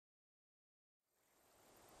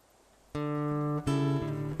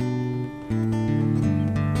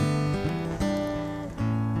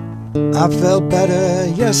I felt better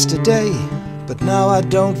yesterday, but now I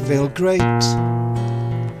don't feel great.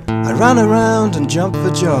 I ran around and jumped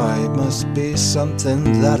for joy. It must be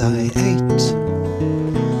something that I ate.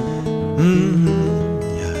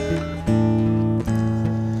 Yeah.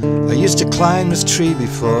 I used to climb this tree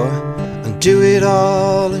before and do it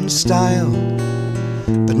all in style,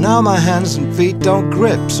 but now my hands and feet don't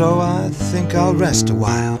grip, so I think I'll rest a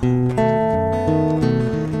while.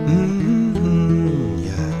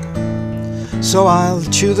 So I'll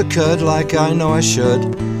chew the cud like I know I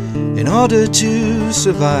should in order to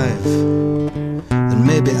survive, and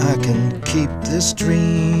maybe I can keep this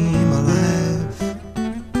dream alive.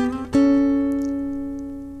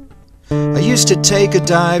 I used to take a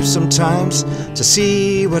dive sometimes to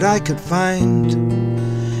see what I could find.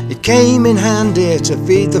 It came in handy to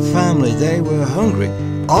feed the family, they were hungry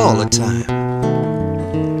all the time.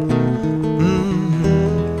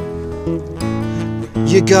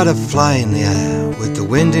 You gotta fly in the air with the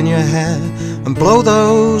wind in your hair and blow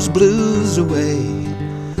those blues away,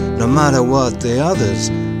 no matter what the others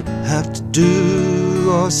have to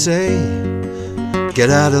do or say. Get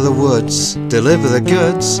out of the woods, deliver the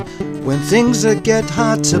goods when things get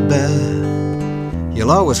hard to bear.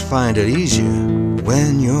 You'll always find it easier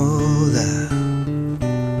when you're there.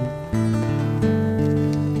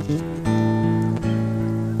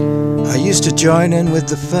 I used to join in with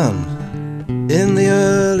the fun in the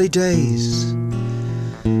early days,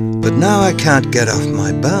 but now I can't get off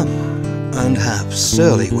my bum and have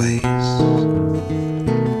surly ways.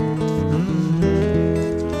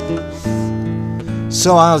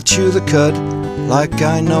 So I'll chew the cud like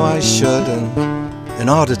I know I should, and in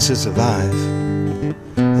order to survive,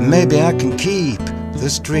 and maybe I can keep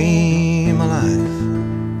this dream alive.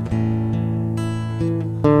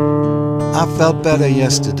 I felt better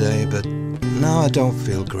yesterday, but now I don't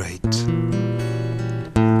feel great.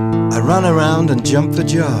 I run around and jump for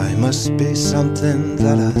joy, must be something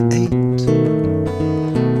that I ate.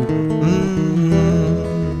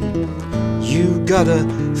 You gotta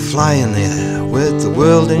fly in the air with the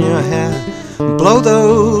world in your hair and blow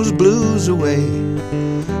those blues away,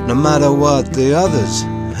 no matter what the others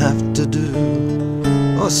have to do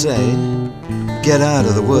or say. Get out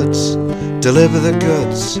of the woods, deliver the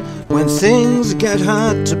goods when things get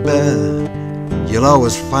hard to bear. You'll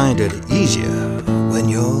always find it easier when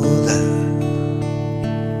you're there.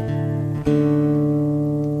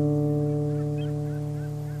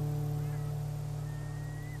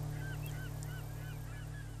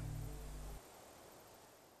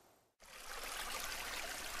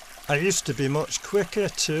 I used to be much quicker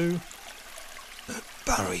too.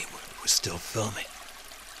 Barry, we're still filming.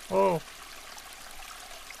 Oh.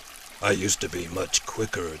 I used to be much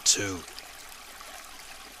quicker too.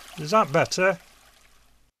 Is that better?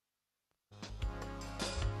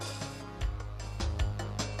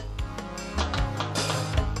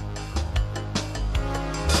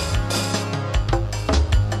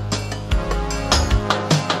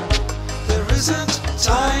 There isn't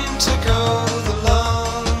time to go the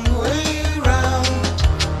long way round.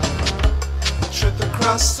 A trip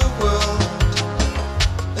across the world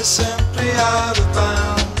is simply out of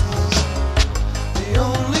bounds. The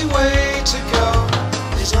only way to go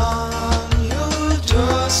is on your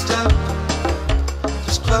doorstep.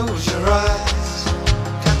 Just close your eyes,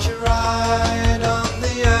 catch a ride on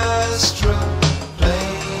the Astro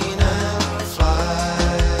plane and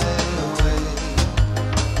fly away.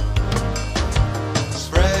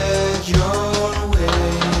 Spread your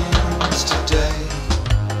wings today.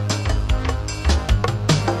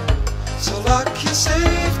 So lock your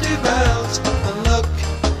safety belt and look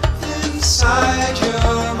inside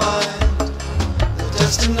your mind. The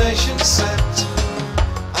destination set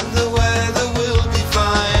and the weather will be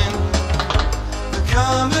fine. The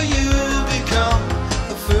calmer you become,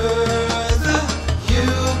 the further you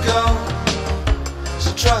go. So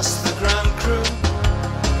trust the ground crew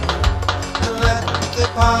and let the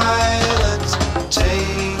pilot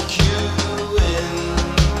take you in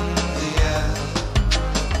the air.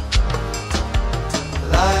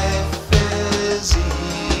 Life is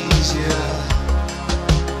easier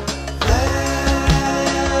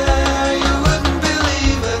there, you wouldn't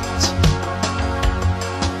believe it.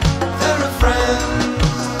 There are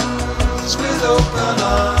friends with open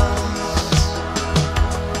arms,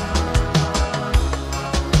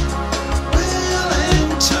 willing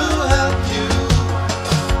to help you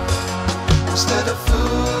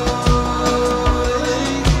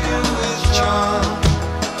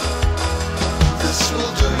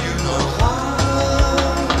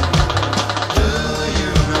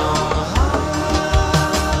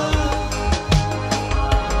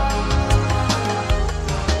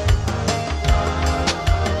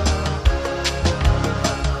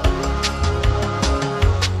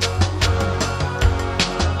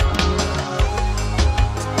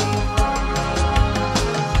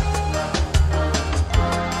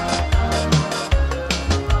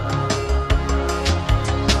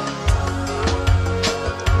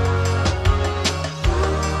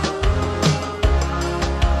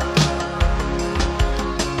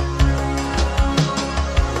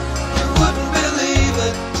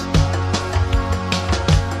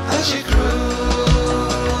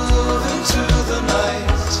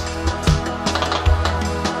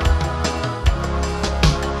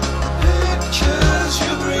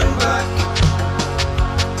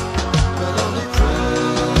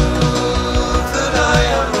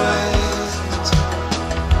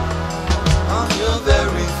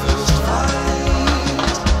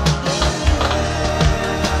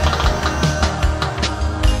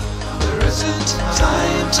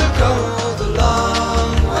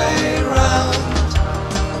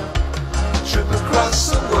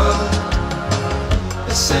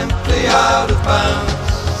simply out of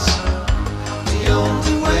bounds. The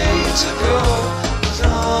only way to go is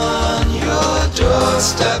on your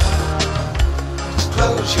doorstep. Just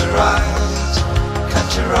close your eyes,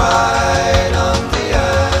 catch a ride on the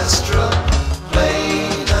astral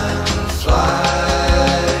plane and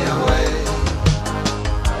fly away.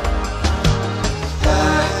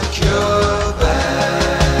 Pack your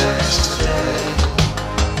bags today.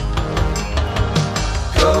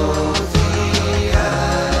 Go the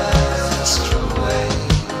astral way.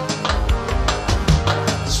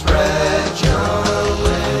 Spread your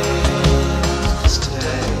wings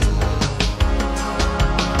today.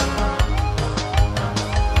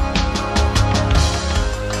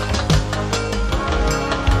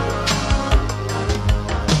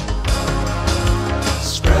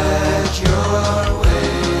 Spread your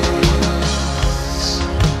wings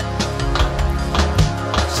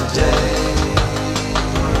today.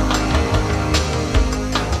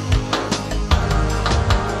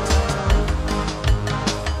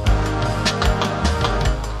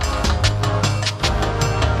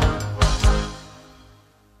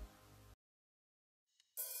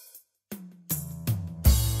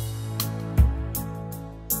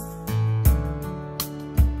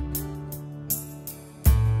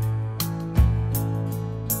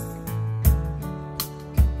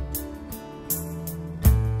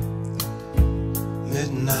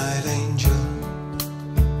 Midnight angel,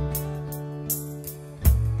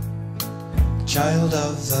 child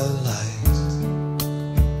of the light,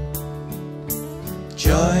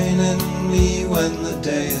 joining me when the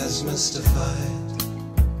day has mystified,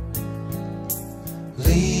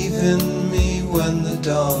 leaving me when the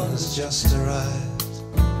dawn has just arrived,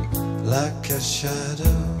 like a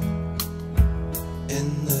shadow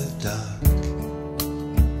in the dark.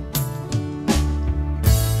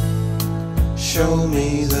 Show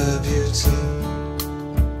me the beauty,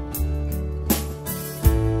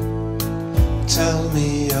 tell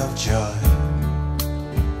me of joy,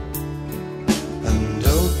 and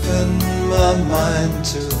open my mind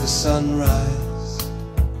to the sunrise.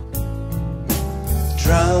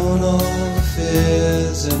 Drown all the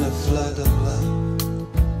fears in a flood of love,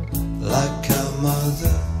 like a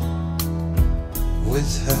mother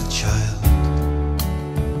with her child.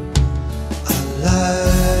 I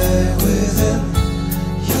lie within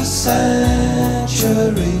your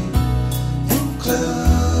sanctuary,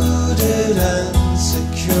 included and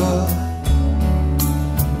secure.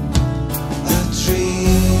 A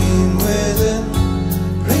dream within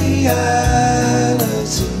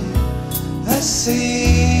reality, I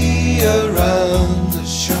see around the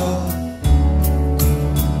shore.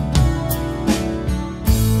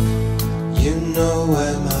 You know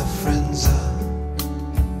where my friends are,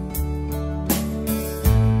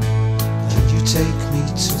 take me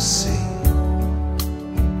to see,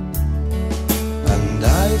 and I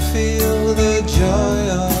feel the joy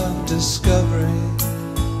of discovery,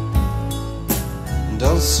 and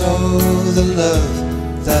also the love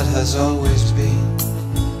that has always been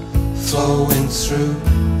flowing through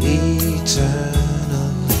eternally.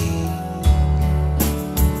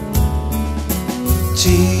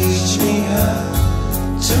 Teach me how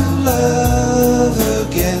to love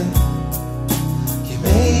again.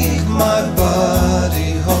 Make my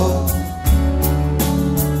body whole.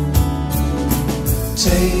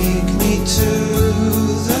 Take me to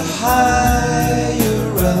the higher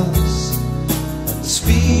realms and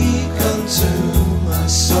speak unto my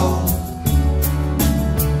soul.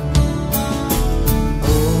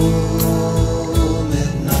 Oh,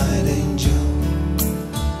 midnight angel,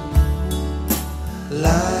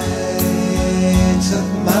 light of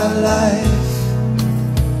my life,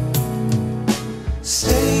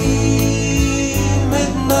 stay,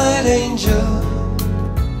 midnight angel,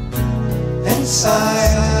 inside.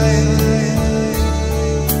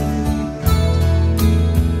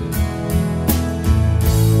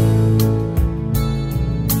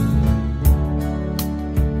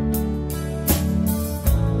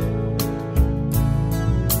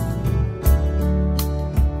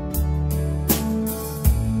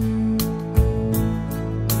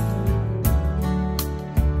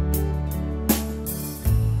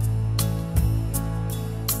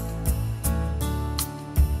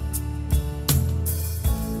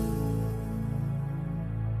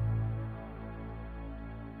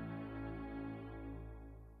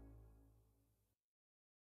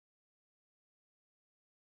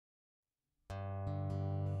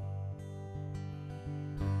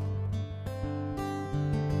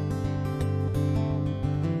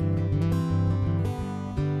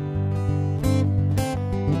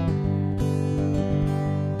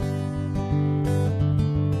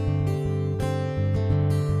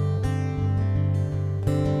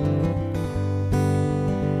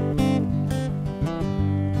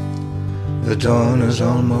 The dawn is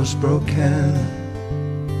almost broken.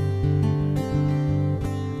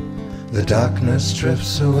 The darkness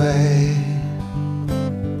drifts away.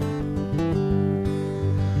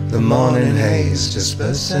 The morning haze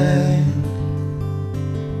dispersing.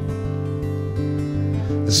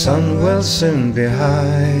 The sun will soon be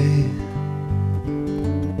high.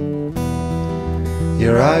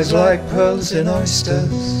 Your eyes like pearls in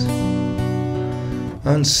oysters,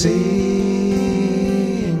 unseeing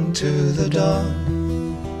to the dawn.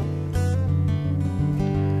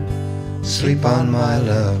 Sleep on my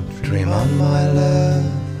love, dream on my love.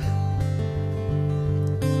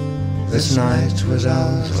 This night was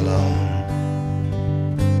ours alone.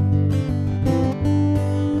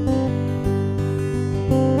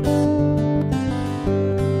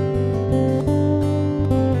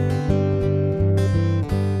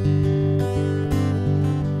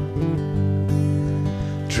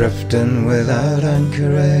 Drifting without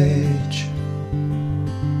anchorage,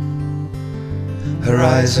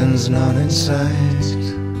 horizons not in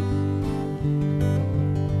sight.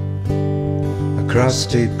 Across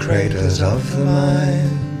deep craters of the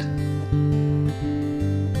mind,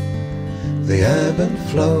 the ebb and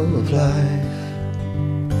flow of life.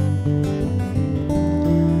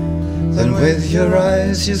 Then with your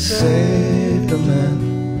eyes you saved a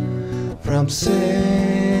man from sinking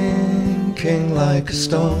like a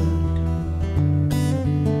stone.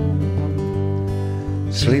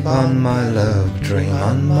 Sleep on my love, dream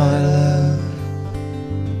on my love.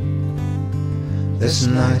 This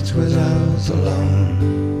night was ours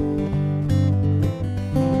alone.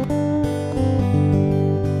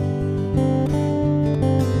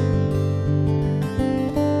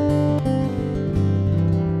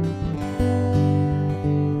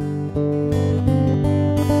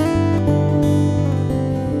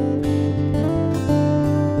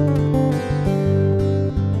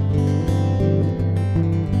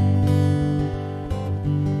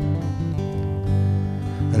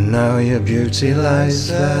 And now your beauty lies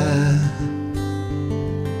there,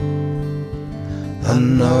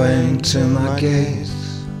 unknowing to my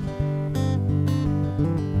gaze.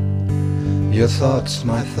 Your thoughts,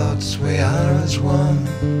 my thoughts, we are as one,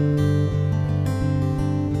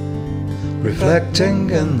 reflecting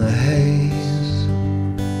in the haze.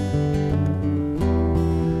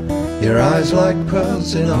 Your eyes like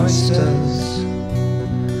pearls in oysters,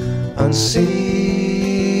 unseeing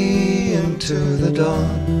to the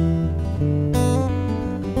dawn.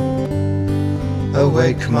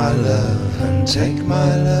 Awake my love and take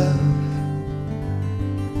my love.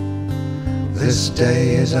 This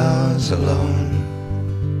day is ours alone.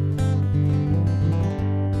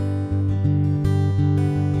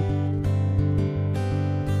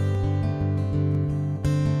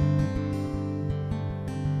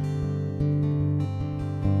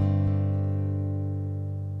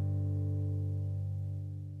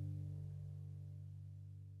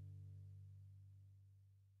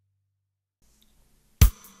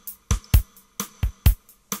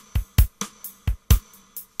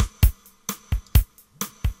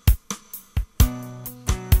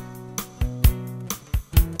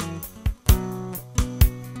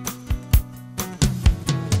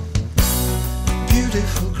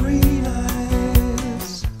 Beautiful green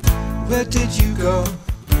eyes, where did you go?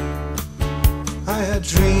 I had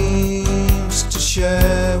dreams to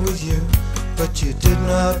share with you, but you did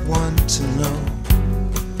not want to know.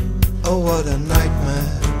 Oh, what a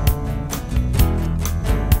nightmare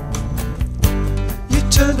you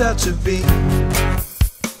turned out to be.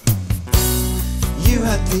 You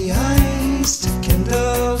had the eyes to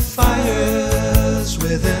kindle fires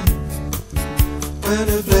within. When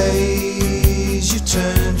ablaze you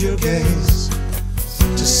turned your gaze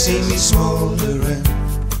to see me smouldering.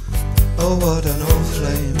 Oh, what an old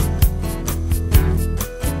flame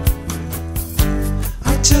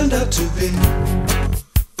I turned out to be.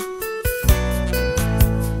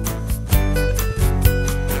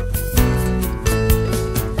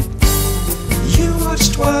 You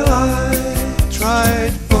watched while I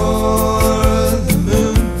tried for the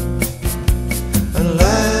moon, and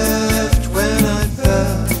left when I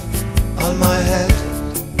fell on my head.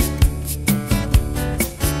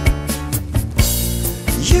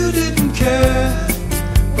 You didn't care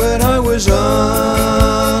when I was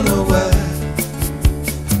unaware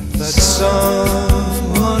that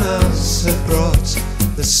someone else had brought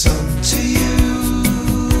the sun to you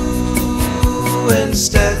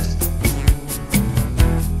instead.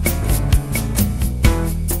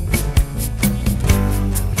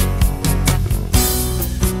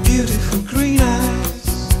 Beautiful green eyes,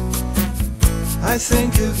 I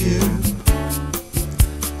think of you,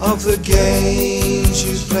 of the games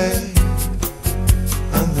you play,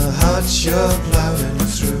 the hearts you're plowing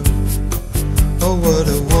through. Oh, what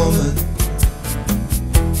a woman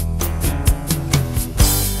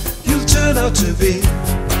you'll turn out to be.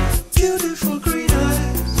 Beautiful green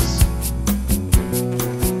eyes,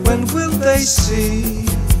 when will they see?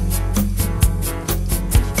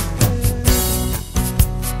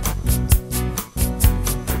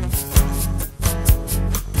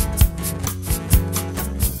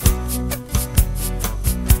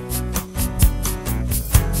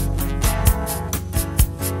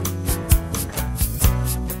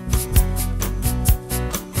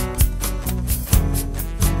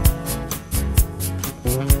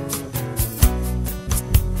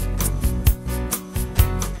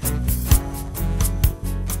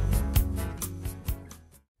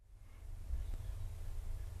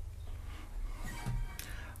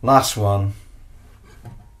 Last one.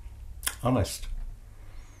 Honest.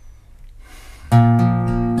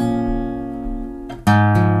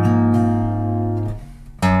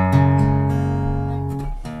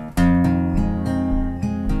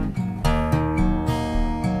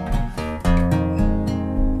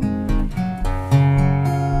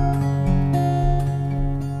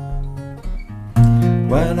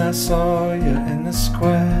 When I saw you in the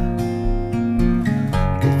square,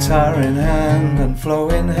 guitar in hand and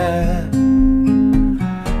flowing hair,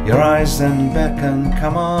 your eyes then beckoned,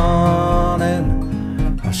 come on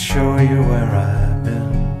in, I'll show you where I've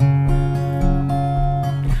been.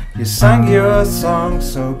 You sang your song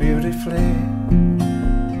so beautifully,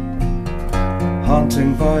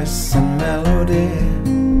 haunting voice and melody,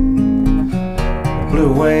 blew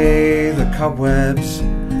away the cobwebs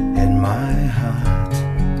in my heart.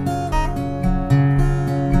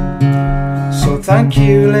 So thank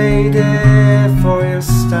you, lady, for your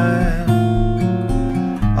style.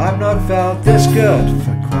 I've not felt this good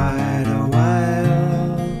for quite a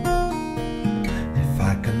while. If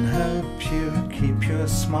I can help you keep your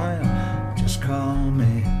smile, just call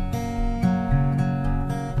me.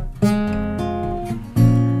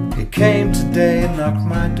 You came today and knocked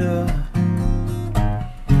my door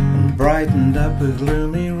and brightened up a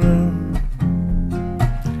gloomy room.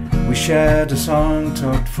 We shared a song,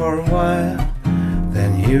 talked for a while,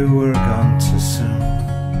 then you were gone too soon.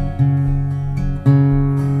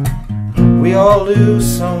 We all lose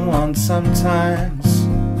someone sometimes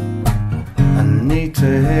and need to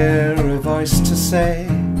hear a voice to say,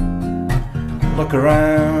 look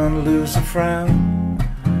around, lose a frown,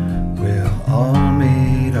 we'll all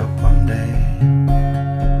meet up one day.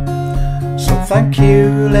 So thank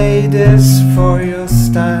you, ladies, for your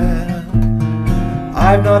style.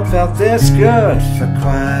 I've not felt this good for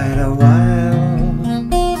quite a while.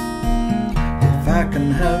 If I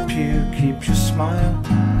can help you keep your smile,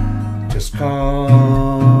 just call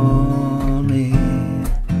me.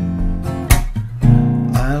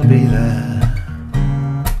 I'll be there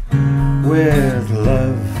with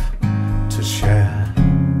love to share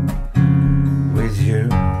with you.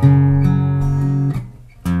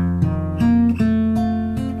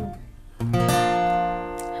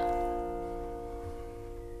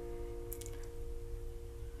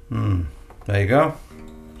 There you go.